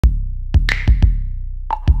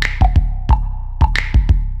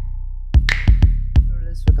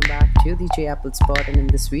to the J Apple Spot, and in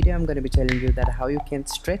this video I'm going to be telling you that how you can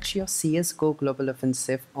stretch your CSGO global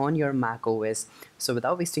offensive on your macOS. So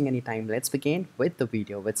without wasting any time, let's begin with the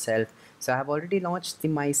video itself. So I have already launched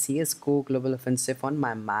my CSGO global offensive on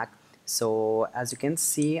my Mac. So as you can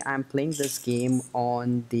see, I'm playing this game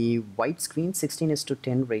on the widescreen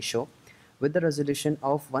 16:10 ratio with the resolution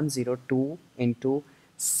of 102 into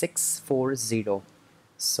 640.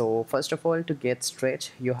 So first of all, to get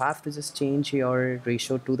stretch, you have to just change your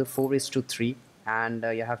ratio to the 4:3, and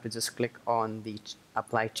you have to just click on the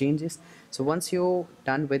apply changes. So once you're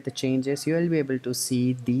done with the changes, you will be able to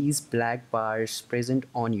see these black bars present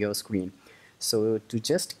on your screen. So to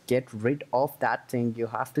just get rid of that thing,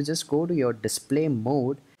 you have to just go to your display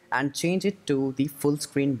mode and change it to the full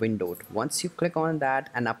screen window. Once you click on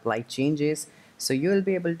that and apply changes, so you will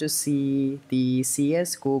be able to see the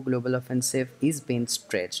CSGO global offensive is being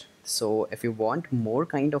stretched. So if you want more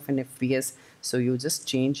kind of an FPS, so you just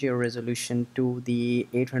change your resolution to the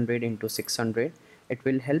 800 into 600. It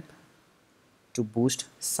will help to boost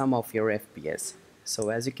some of your FPS. So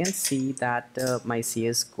as you can see that my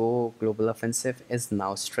CSGO global offensive is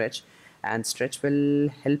now stretched, and stretch will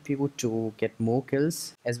help you to get more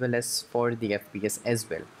kills as well as for the FPS as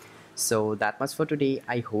well. So that much for today.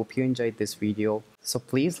 I hope you enjoyed this video. So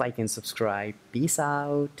please like and subscribe. Peace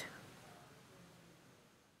out.